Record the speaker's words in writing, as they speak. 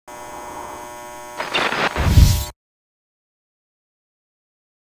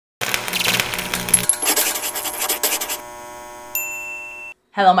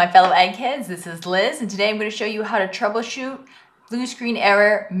Hello my fellow eggheads, this is Liz and today I'm going to show you how to troubleshoot blue screen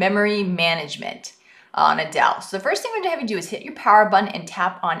error memory management on a Dell. So the first thing we're going to have you do is hit your power button and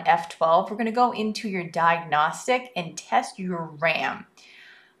tap on F12. We're going to go into your diagnostic and test your RAM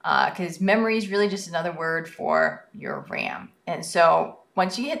because memory is really just another word for your RAM. And so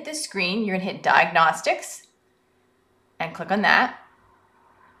once you hit this screen, you're going to hit diagnostics and click on that.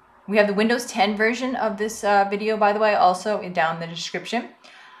 We have the Windows 10 version of this video, by the way, also down in the description.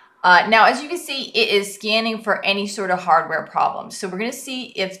 Now, as you can see, it is scanning for any sort of hardware problems. So we're going to see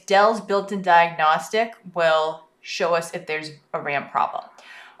if Dell's built-in diagnostic will show us if there's a RAM problem.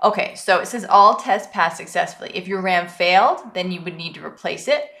 Okay, so it says all tests passed successfully. If your RAM failed, then you would need to replace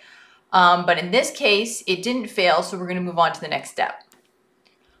it. But in this case, it didn't fail, so we're going to move on to the next step,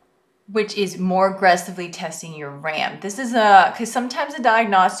 which is more aggressively testing your RAM. This is because sometimes the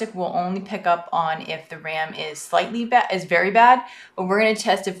diagnostic will only pick up on if the RAM is slightly bad, is very bad, but we're going to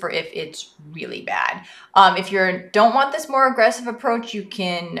test it for if it's really bad. If you don't want this more aggressive approach, you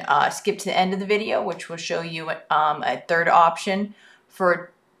can skip to the end of the video, which will show you a third option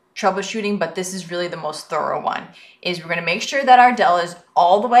for troubleshooting, but this is really the most thorough one. Is we're going to make sure that our Dell is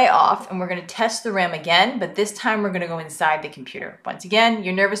all the way off and we're going to test the RAM again, but this time we're going to go inside the computer. Once again,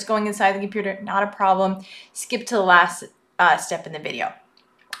 you're nervous going inside the computer, not a problem. Skip to the last step in the video.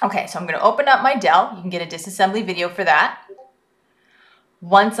 Okay, so I'm going to open up my Dell. You can get a disassembly video for that.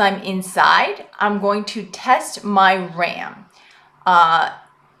 Once I'm inside, I'm going to test my RAM.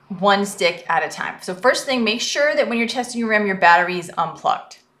 One stick at a time. So first thing, make sure that when you're testing your RAM, your battery is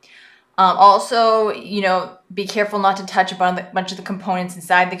unplugged. Also, be careful not to touch a bunch of the components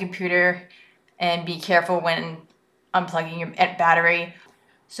inside the computer and be careful when unplugging your battery.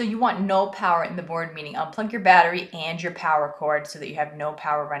 So you want no power in the board, meaning unplug your battery and your power cord so that you have no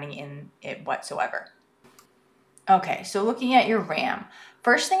power running in it whatsoever. Okay, so looking at your RAM.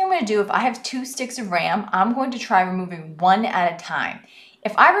 First thing I'm going to do, if I have 2 sticks of RAM, I'm going to try removing one at a time.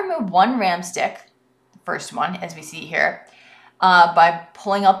 If I remove one RAM stick, the first one, as we see here, by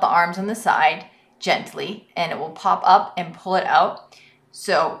pulling out the arms on the side gently, and it will pop up and pull it out.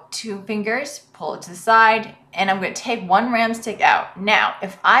 So 2 fingers, pull it to the side, and I'm going to take one RAM stick out. Now,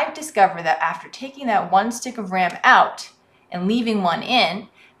 if I discover that after taking that one stick of RAM out and leaving one in,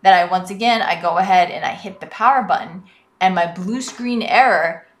 that I go ahead and I hit the power button and my blue screen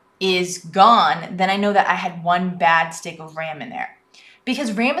error is gone, then I know that I had one bad stick of RAM in there.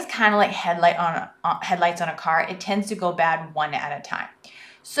 Because RAM is kind of like headlights on a car. It tends to go bad one at a time.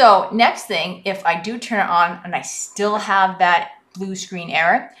 So next thing, if I do turn it on and I still have that blue screen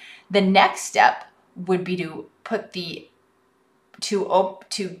error, the next step would be to put to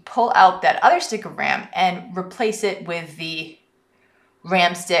pull out that other stick of RAM and replace it with the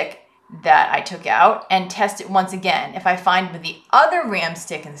RAM stick that I took out and test it once again. If I find with the other RAM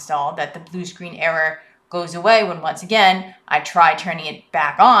stick installed that the blue screen error goes away when once again I try turning it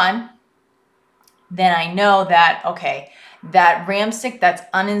back on, then I know that, okay, that RAM stick that's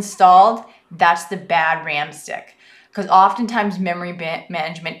uninstalled, that's the bad RAM stick. Because oftentimes memory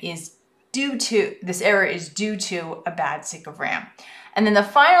management is due to, this error is due to a bad stick of RAM. And then the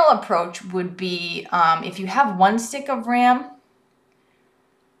final approach would be, if you have one stick of RAM,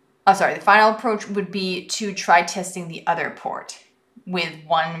 the final approach would be to try testing the other port with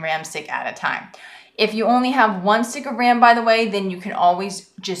one RAM stick at a time. If you only have one stick of RAM, by the way, then you can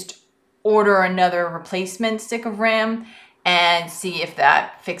always just order another replacement stick of RAM and see if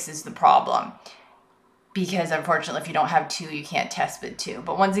that fixes the problem. Because unfortunately, if you don't have 2, you can't test with 2.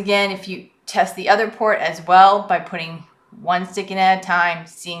 But once again, if you test the other port as well by putting one stick in at a time,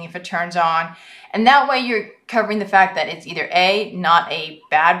 seeing if it turns on, and that way you're covering the fact that it's either A, not a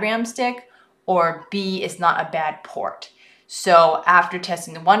bad RAM stick, or B, it's not a bad port. So after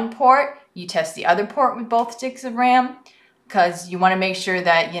testing the one port, you test the other port with both sticks of RAM, because you want to make sure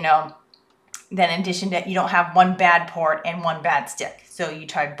that, that in addition that you don't have one bad port and one bad stick. So you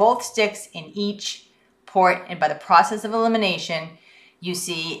try both sticks in each port, and by the process of elimination, you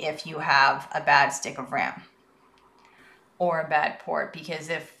see if you have a bad stick of RAM or a bad port, because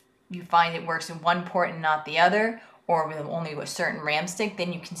if you find it works in one port and not the other, or with only a certain RAM stick,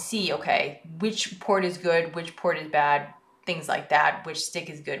 then you can see, okay, which port is good, which port is bad, things like that, which stick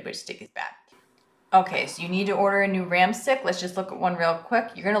is good, which stick is bad. Okay, so you need to order a new RAM stick. Let's just look at one real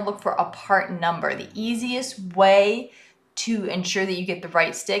quick. You're going to look for a part number. The easiest way to ensure that you get the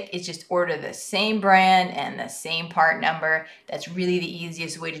right stick is just order the same brand and the same part number. That's really the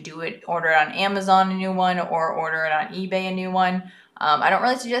easiest way to do it. Order it on Amazon, a new one, or order it on eBay, a new one. I don't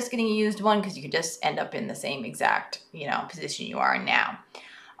really suggest getting a used one because you could just end up in the same exact, position you are in now.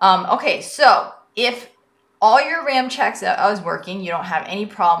 Okay, so if all your RAM checks out is working, you don't have any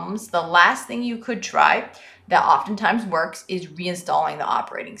problems, the last thing you could try that oftentimes works is reinstalling the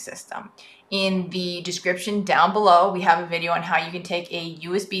operating system. In the description down below, we have a video on how you can take a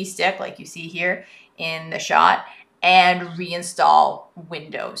USB stick, like you see here in the shot, and reinstall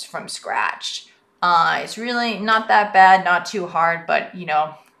Windows from scratch. It's really not that bad, not too hard, but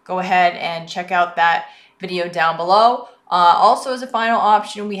go ahead and check out that video down below. Also, as a final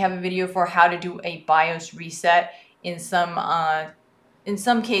option, we have a video for how to do a BIOS reset in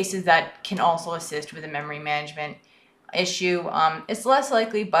some cases that can also assist with a memory management issue. It's less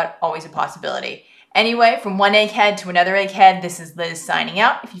likely, but always a possibility. Anyway, from one egghead to another egghead, this is Liz signing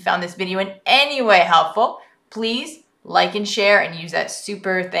out. If you found this video in any way helpful, please like and share and use that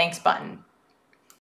super thanks button.